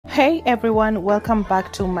Hey everyone, welcome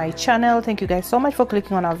back to my channel. Thank you guys so much for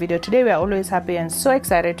clicking on our video today. We are always happy and so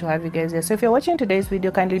excited to have you guys here. So if you're watching today's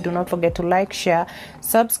video, kindly do not forget to like, share,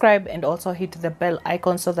 subscribe, and also hit the bell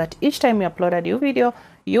icon so that each time we upload a new video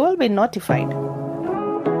you will be notified.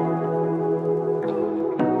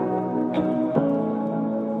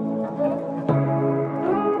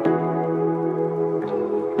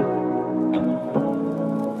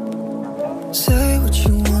 Say what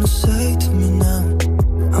you wanna say to me now.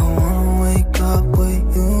 I wanna wake up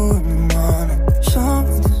with you in the morning. Show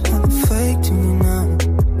me there's nothing fake to me now.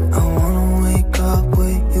 I wanna wake up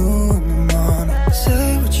with you in the morning.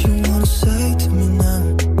 Say what you wanna say to me now.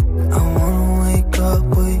 I wanna wake up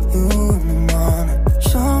with you in the morning.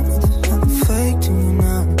 Show me there's nothing fake to me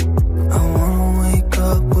now. I wanna wake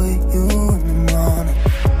up with you in the morning.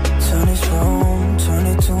 Turn this room, turn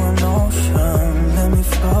it to an ocean. Let me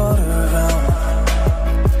float around.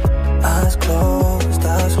 Eyes closed,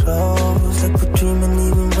 like we're dreaming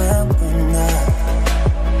even when we're not.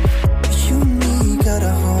 You and me got a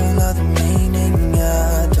whole other meaning,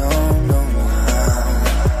 I don't know how.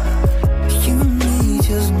 You and me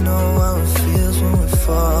just know how it feels when we're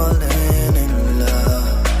falling in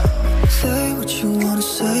love. Say what you wanna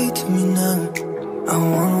say to me now. I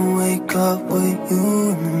wanna wake up with you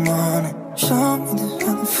in the morning. Show me there's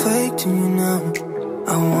nothing fake to me now.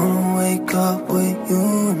 I wanna wake up with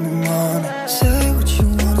you in the morning. Say what you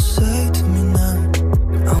wanna say to me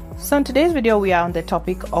now. So in today's video we are on the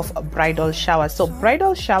topic of bridal showers. So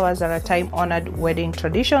bridal showers are a time-honored wedding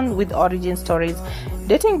tradition with origin stories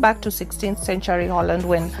dating back to 16th century Holland,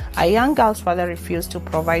 when a young girl's father refused to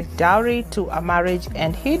provide dowry to a marriage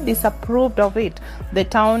and he disapproved of it. The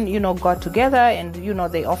town, got together and,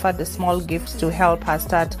 they offered the small gifts to help her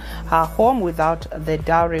start her home without the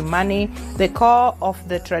dowry money. The core of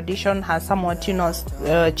the tradition has somewhat,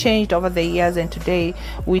 changed over the years, and today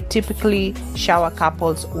we typically shower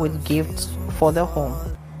couples with gifts for the home.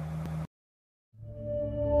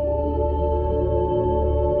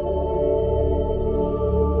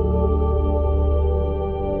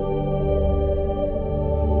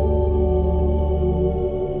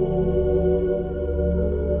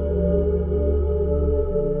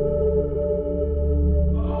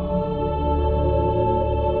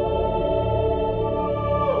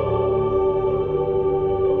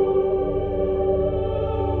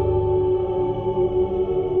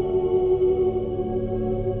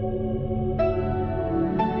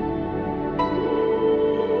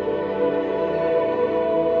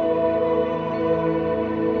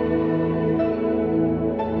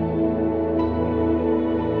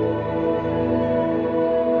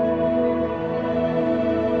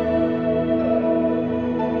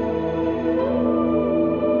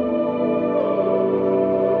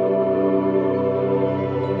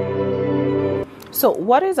 So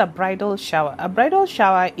what is a bridal shower? A bridal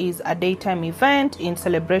shower is a daytime event in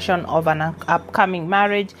celebration of an upcoming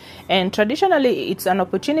marriage, and traditionally it's an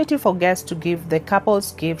opportunity for guests to give the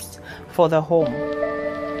couples gifts for the home.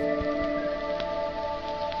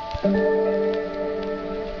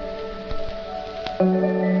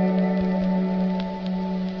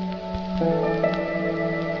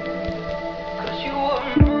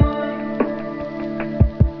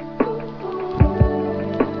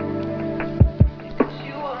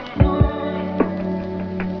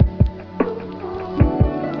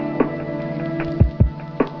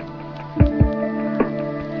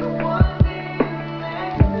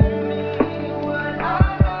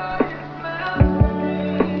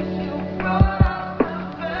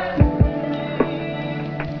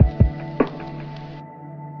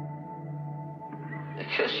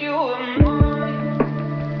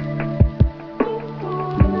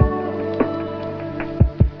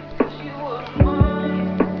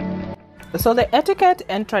 So the etiquette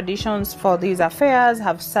and traditions for these affairs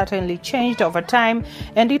have certainly changed over time,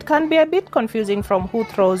 and it can be a bit confusing from who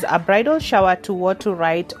throws a bridal shower to what to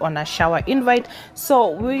write on a shower invite. So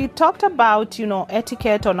we talked about,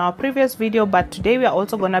 etiquette on our previous video, but today we are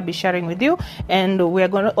also going to be sharing with you, and we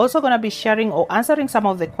are also going to be sharing or answering some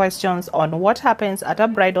of the questions on what happens at a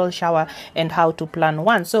bridal shower and how to plan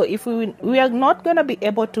one. So if we are not going to be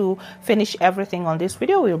able to finish everything on this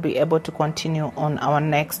video, we'll be able to continue on our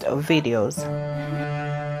next videos.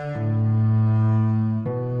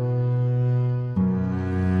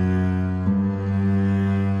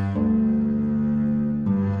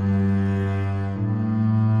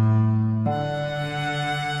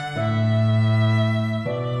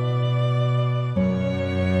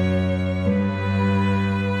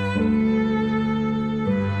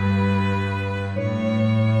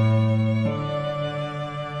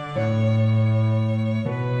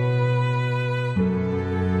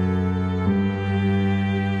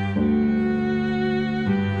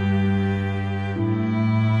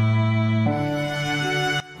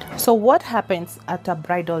 So what happens at a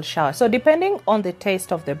bridal shower? So depending on the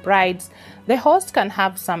taste of the brides, the host can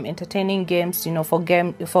have some entertaining games,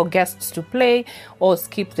 for guests to play, or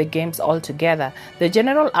skip the games altogether. The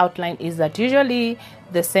general outline is that usually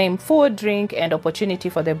the same food, drink, and opportunity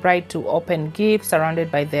for the bride to open gifts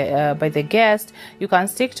surrounded by the guest. You can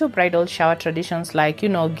stick to bridal shower traditions like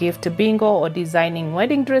gift bingo or designing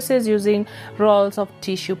wedding dresses using rolls of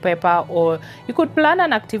tissue paper, or you could plan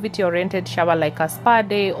an activity-oriented shower like a spa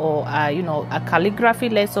day or a calligraphy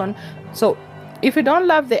lesson. So if you don't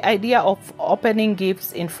love the idea of opening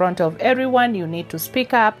gifts in front of everyone, you need to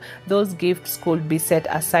speak up. Those gifts could be set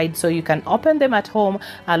aside so you can open them at home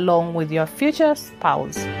along with your future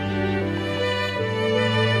spouse.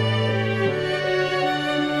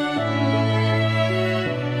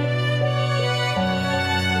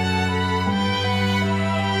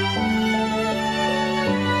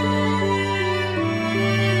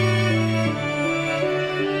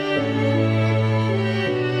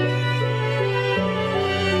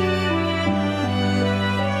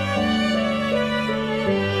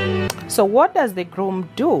 So what does the groom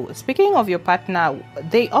do? Speaking of your partner,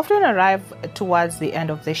 they often arrive towards the end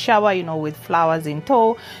of the shower, with flowers in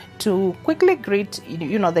tow to quickly greet,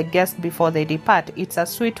 the guest before they depart. It's a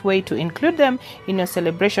sweet way to include them in your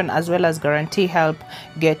celebration as well as guarantee help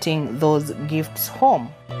getting those gifts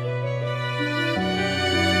home.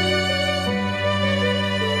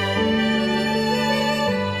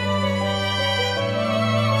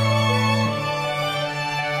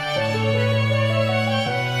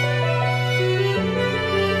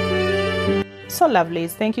 So lovelies,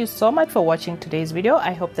 thank you so much for watching today's video.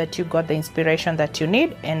 I hope that you got the inspiration that you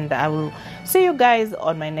need, and I will see you guys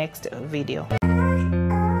on my next video.